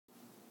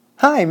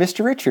Hi,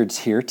 Mr. Richards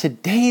here.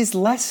 Today's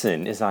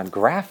lesson is on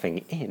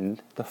graphing in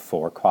the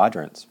four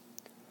quadrants.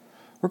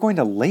 We're going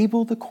to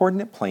label the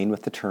coordinate plane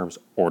with the terms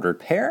ordered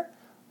pair,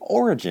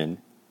 origin,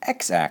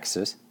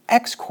 x-axis,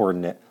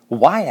 x-coordinate,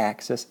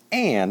 y-axis,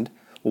 and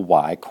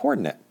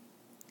y-coordinate.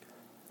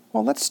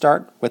 Well, let's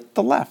start with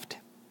the left.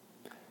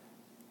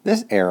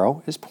 This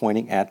arrow is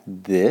pointing at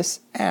this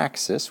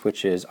axis,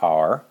 which is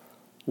our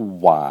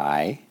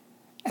y-axis.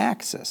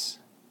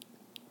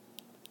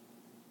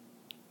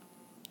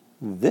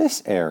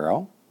 This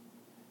arrow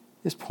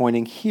is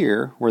pointing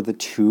here where the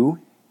two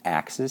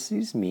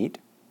axes meet,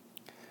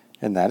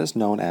 and that is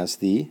known as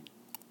the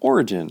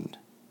origin.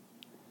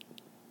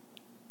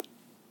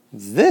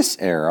 This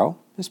arrow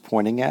is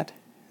pointing at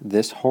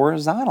this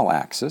horizontal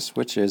axis,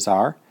 which is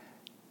our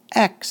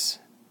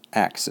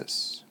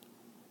x-axis.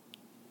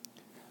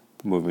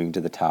 Moving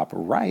to the top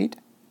right,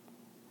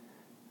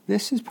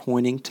 this is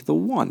pointing to the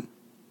 1.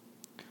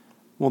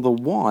 Well, the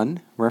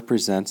 1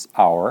 represents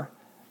our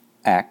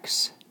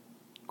x-coordinate.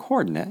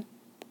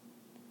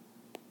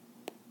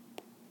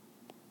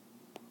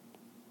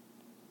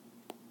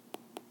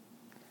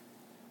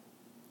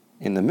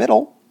 In the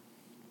middle,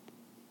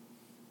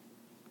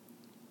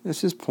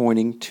 this is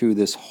pointing to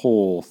this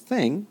whole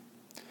thing,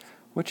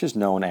 which is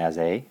known as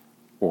a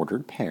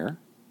ordered pair.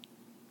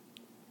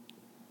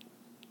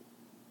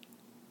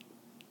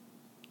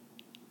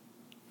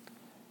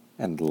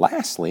 And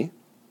lastly,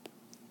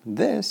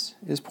 this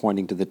is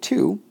pointing to the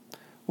 2,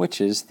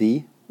 which is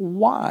the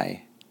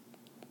y-coordinate.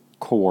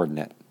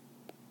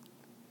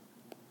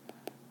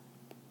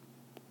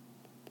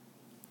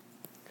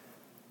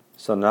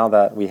 So now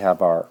that we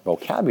have our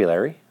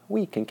vocabulary,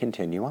 we can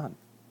continue on.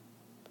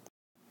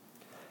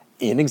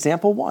 In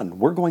example 1,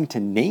 we're going to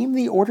name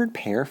the ordered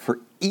pair for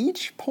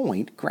each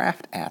point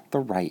graphed at the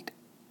right.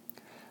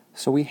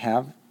 So we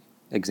have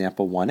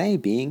example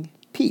 1a being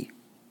P.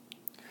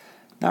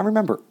 Now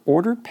remember,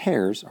 ordered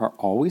pairs are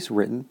always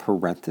written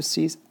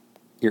parentheses,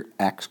 your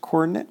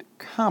x-coordinate,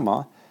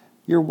 comma,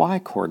 your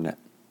y-coordinate.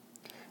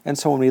 And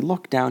so when we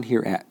look down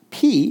here at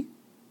P,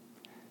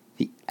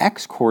 the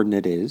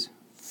x-coordinate is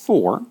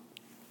 4,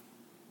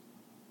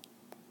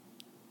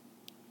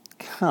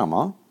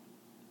 comma,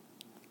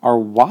 our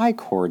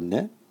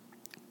y-coordinate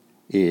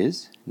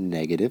is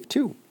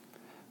 -2.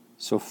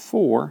 So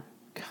 4,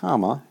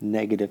 comma,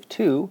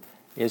 -2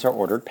 is our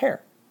ordered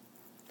pair.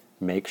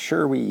 Make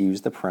sure we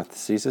use the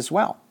parentheses as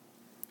well.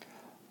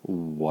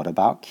 What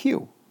about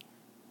Q?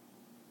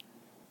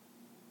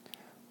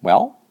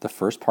 Well, the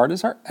first part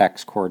is our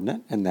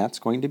x-coordinate, and that's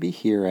going to be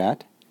here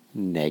at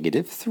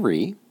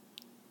 -3.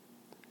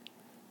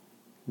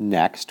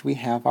 Next, we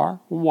have our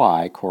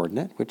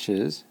y-coordinate, which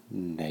is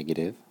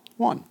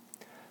 -1.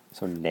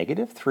 So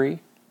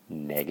 -3,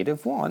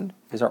 -1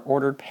 is our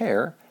ordered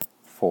pair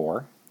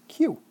for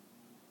Q.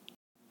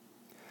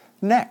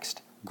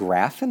 Next,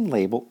 graph and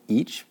label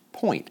each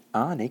point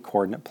on a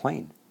coordinate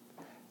plane.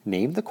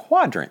 Name the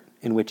quadrant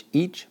in which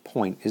each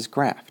point is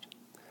graphed.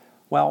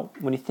 Well,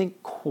 when you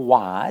think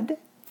quad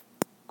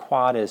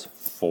is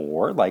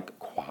 4, like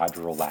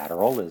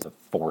quadrilateral is a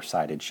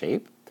 4-sided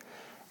shape.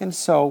 And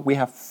so we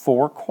have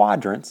 4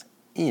 quadrants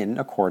in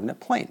a coordinate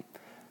plane.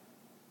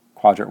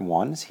 Quadrant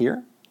 1 is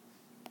here,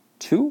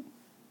 2,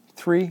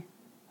 3,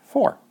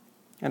 4.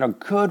 And a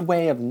good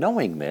way of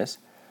knowing this,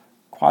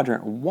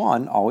 quadrant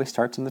 1 always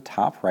starts in the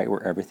top right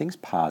where everything's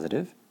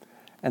positive,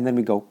 and then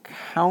we go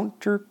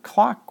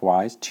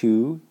counterclockwise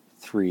 2,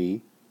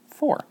 3,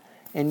 4.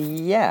 And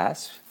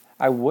yes,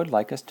 I would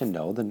like us to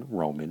know the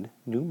Roman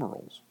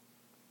numerals.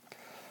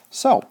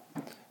 So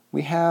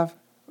we have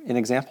in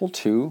example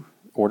 2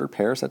 ordered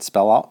pairs that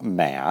spell out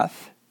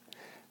math.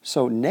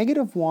 So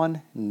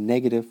 -1,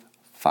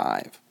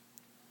 -5.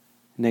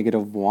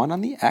 -1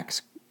 on the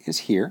x is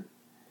here.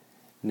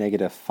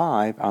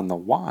 -5 on the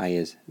y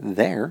is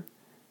there.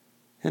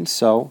 And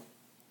so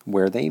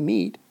where they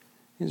meet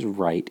is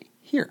right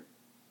here.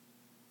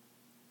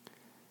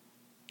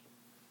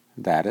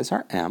 That is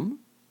our M.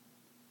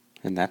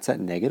 And that's at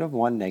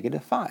 -1,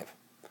 -5.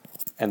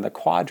 And the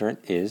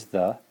quadrant is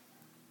the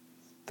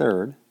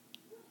third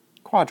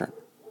quadrant.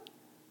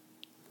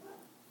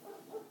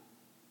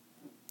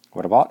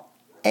 What about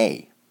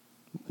A?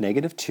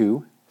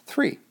 -2,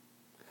 3.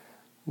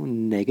 Well,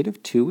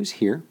 -2 is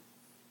here.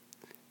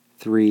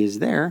 3 is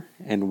there.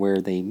 And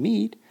where they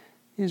meet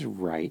is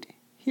right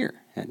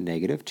here at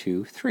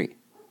 -2, 3.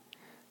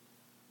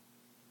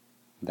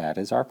 That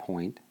is our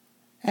point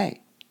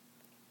A.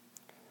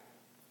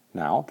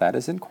 Now, that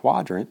is in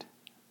quadrant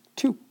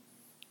 2.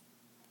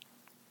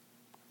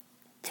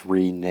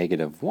 3,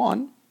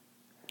 -1.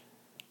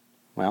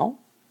 Well,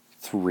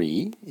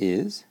 3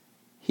 is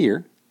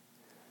here.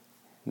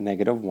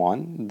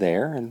 -1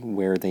 there, and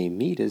where they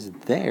meet is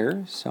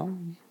there. So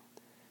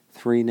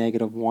 3,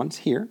 -1's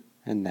here,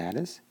 and that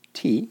is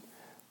T,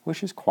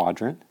 which is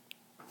quadrant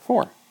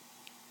 4.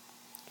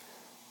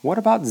 What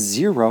about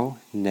 0,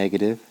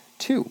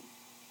 -2?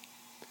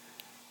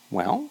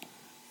 Well,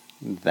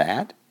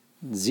 that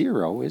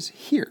 0 is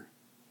here.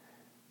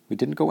 We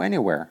didn't go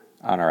anywhere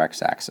on our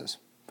x-axis,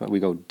 but we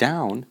go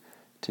down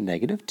to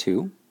negative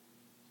 2,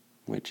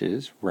 which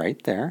is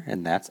right there,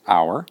 and that's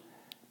our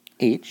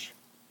h.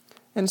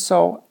 And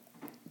so,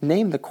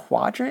 name the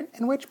quadrant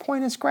in which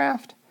point is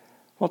graphed.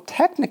 Well,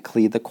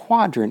 technically, the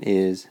quadrant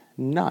is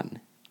none.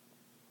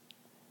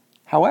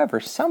 However,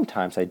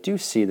 sometimes I do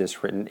see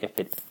this written, if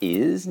it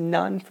is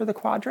none for the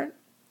quadrant,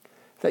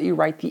 that you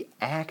write the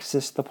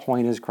axis the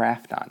point is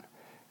graphed on.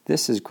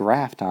 This is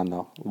graphed on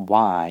the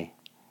y-axis.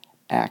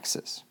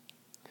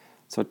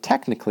 So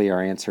technically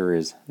our answer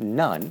is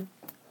none,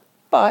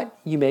 but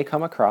you may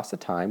come across a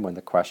time when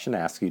the question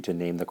asks you to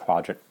name the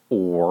quadrant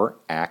or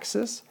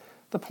axis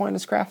the point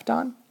is graphed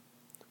on.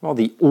 Well,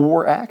 the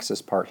or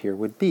axis part here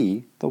would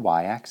be the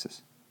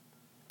y-axis.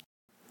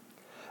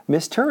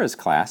 Miss Tura's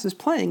class is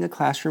playing a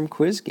classroom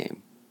quiz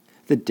game.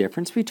 The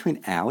difference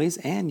between Allie's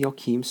and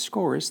Joachim's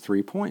score is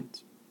 3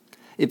 points.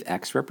 If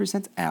x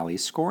represents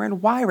Allie's score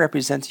and y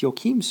represents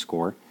Joachim's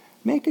score,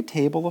 make a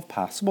table of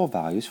possible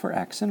values for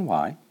x and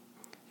y,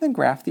 then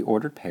graph the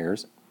ordered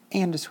pairs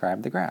and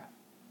describe the graph.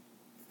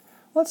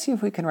 Let's see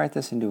if we can write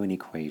this into an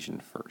equation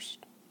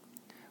first.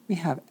 We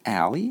have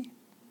Allie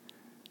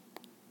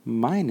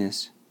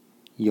minus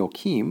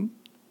Joachim.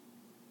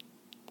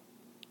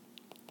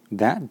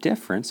 That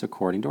difference,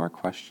 according to our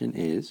question,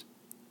 is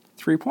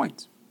 3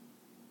 points.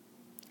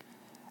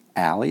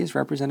 Allie is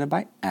represented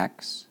by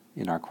x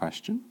in our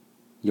question,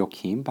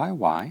 Joachim by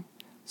y,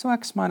 so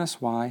x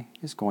minus y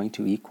is going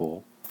to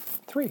equal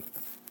 3.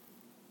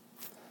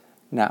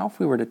 Now, if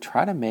we were to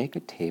try to make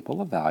a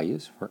table of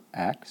values for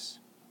x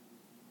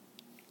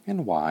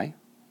and y,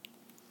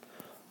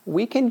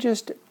 we can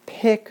just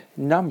pick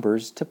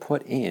numbers to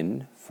put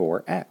in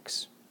for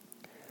x.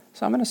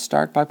 So I'm going to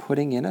start by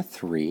putting in a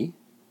 3,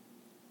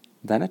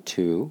 then a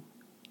 2,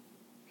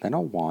 then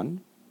a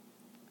 1,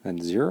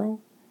 then 0,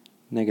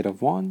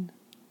 negative 1,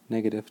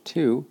 negative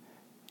 2,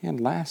 and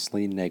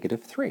lastly,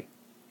 negative 3.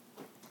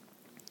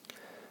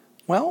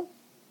 Well,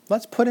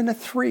 let's put in a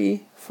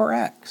 3 for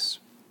x.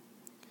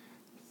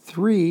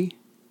 3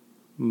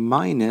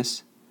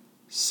 minus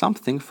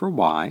something for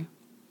y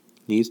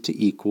needs to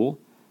equal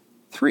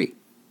 3.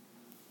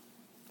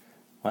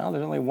 Well,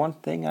 there's only one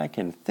thing I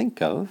can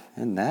think of,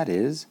 and that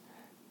is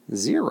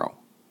 0.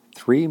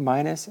 3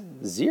 minus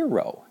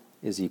 0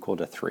 is equal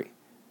to 3.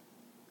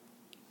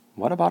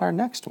 What about our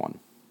next one?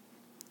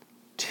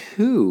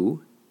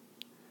 2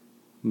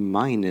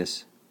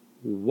 minus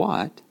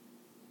what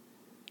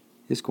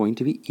is going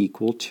to be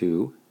equal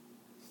to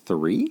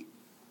 3?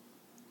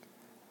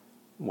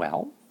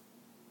 Well,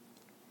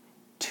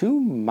 2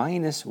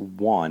 minus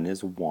 1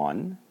 is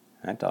 1.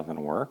 That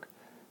doesn't work.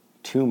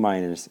 2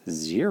 minus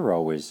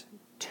 0 is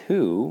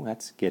 2.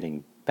 That's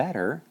getting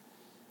better.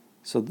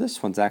 So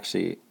this one's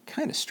actually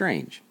kind of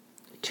strange.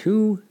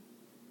 2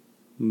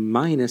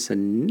 minus a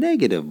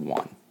negative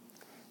 1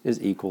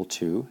 is equal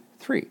to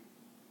 3.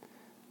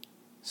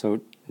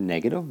 So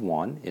negative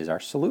 1 is our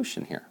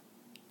solution here.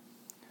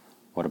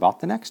 What about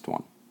the next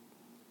one?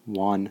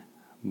 1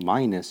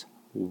 minus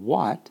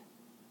what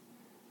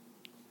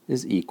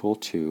is equal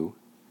to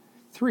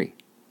 3?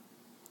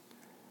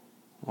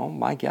 Well,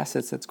 my guess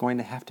is it's going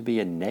to have to be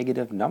a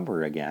negative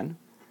number again,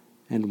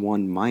 and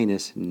 1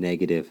 minus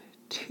negative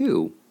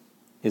 2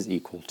 is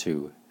equal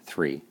to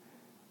 3.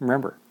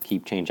 Remember,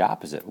 keep change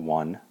opposite.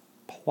 1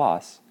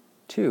 plus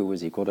 2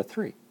 is equal to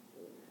 3.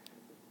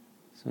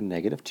 So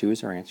negative 2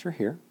 is our answer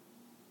here.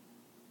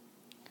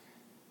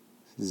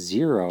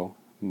 0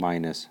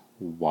 minus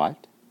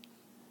what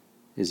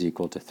is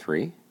equal to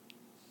 3?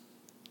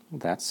 Well,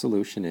 that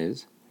solution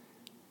is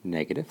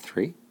negative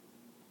 3.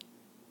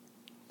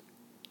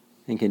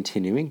 And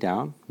continuing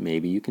down,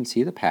 maybe you can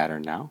see the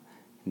pattern now.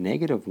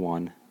 Negative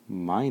 1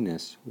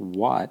 minus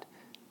what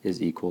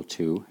is equal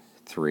to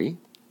 3?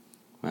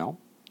 Well,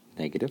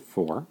 negative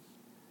 4.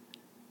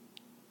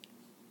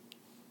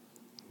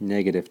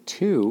 Negative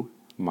 2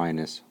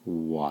 minus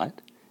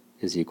what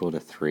is equal to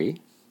 3?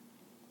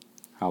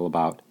 How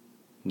about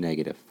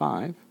negative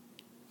 5?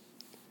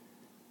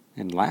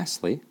 And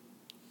lastly,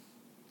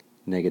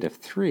 negative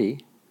 3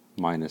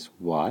 minus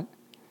what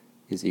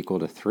is equal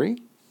to 3?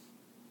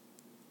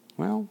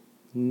 Well,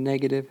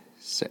 negative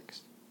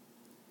 6.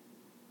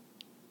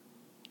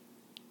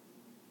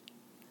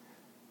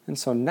 And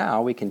so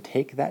now we can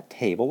take that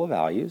table of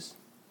values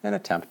and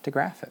attempt to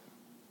graph it.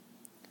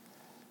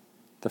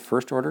 The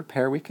first ordered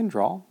pair we can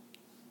draw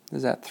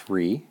is at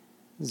 3,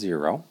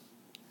 0,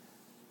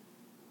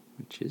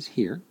 which is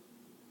here.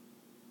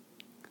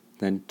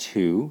 Then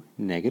 2,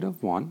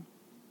 negative 1,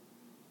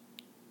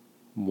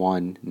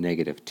 1,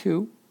 negative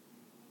 2,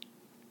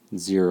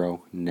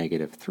 0,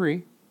 negative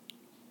 3,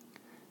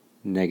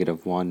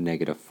 negative 1,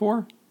 negative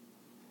 4,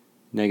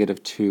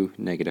 negative 2,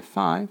 negative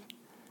 5,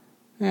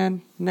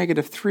 and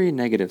negative 3,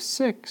 negative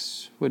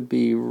 6 would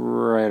be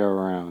right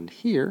around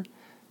here,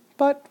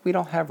 but we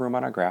don't have room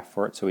on our graph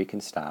for it, so we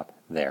can stop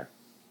there.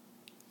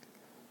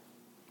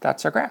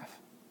 That's our graph.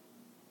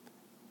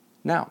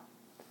 Now,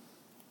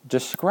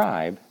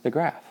 describe the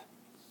graph.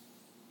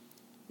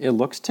 It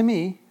looks to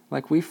me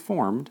like we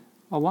formed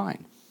a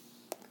line.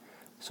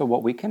 So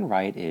what we can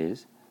write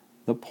is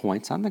the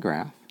points on the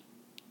graph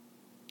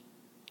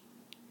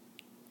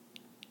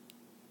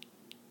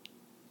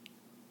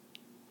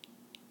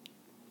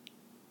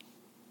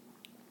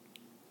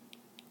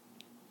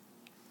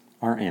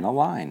are in a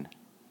line.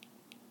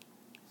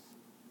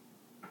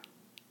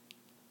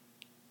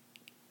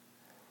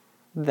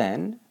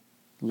 Then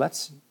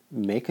let's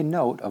make a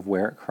note of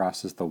where it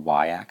crosses the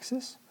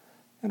y-axis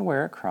and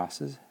where it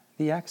crosses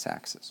the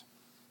x-axis.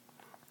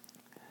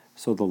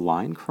 So the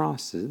line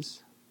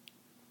crosses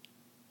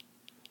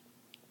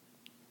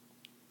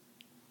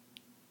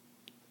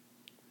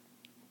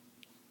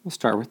we'll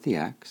start with the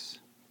x-axis,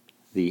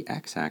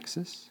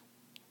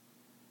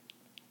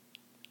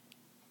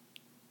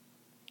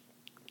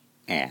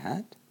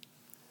 at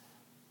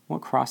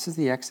what crosses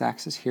the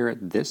x-axis here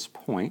at this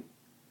point,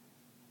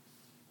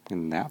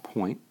 and that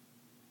point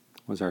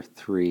was our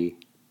 3,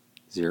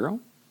 0.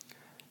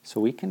 So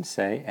we can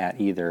say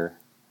at either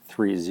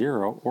 3,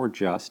 0 or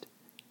just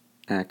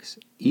x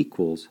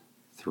equals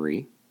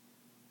 3.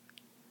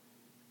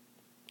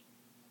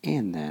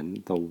 And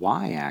then the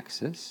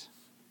y-axis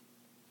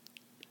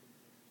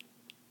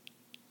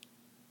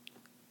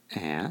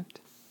at,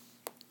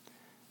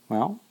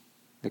 well,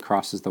 it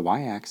crosses the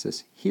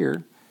y-axis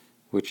here,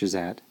 which is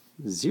at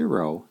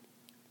 0,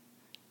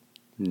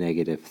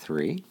 negative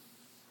 3.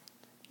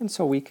 And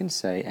so we can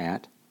say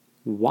at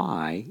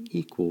y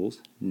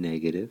equals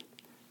negative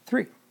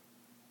 3.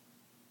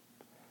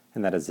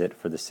 And that is it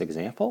for this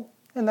example,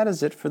 and that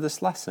is it for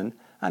this lesson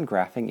on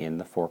graphing in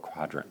the four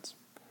quadrants.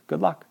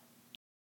 Good luck.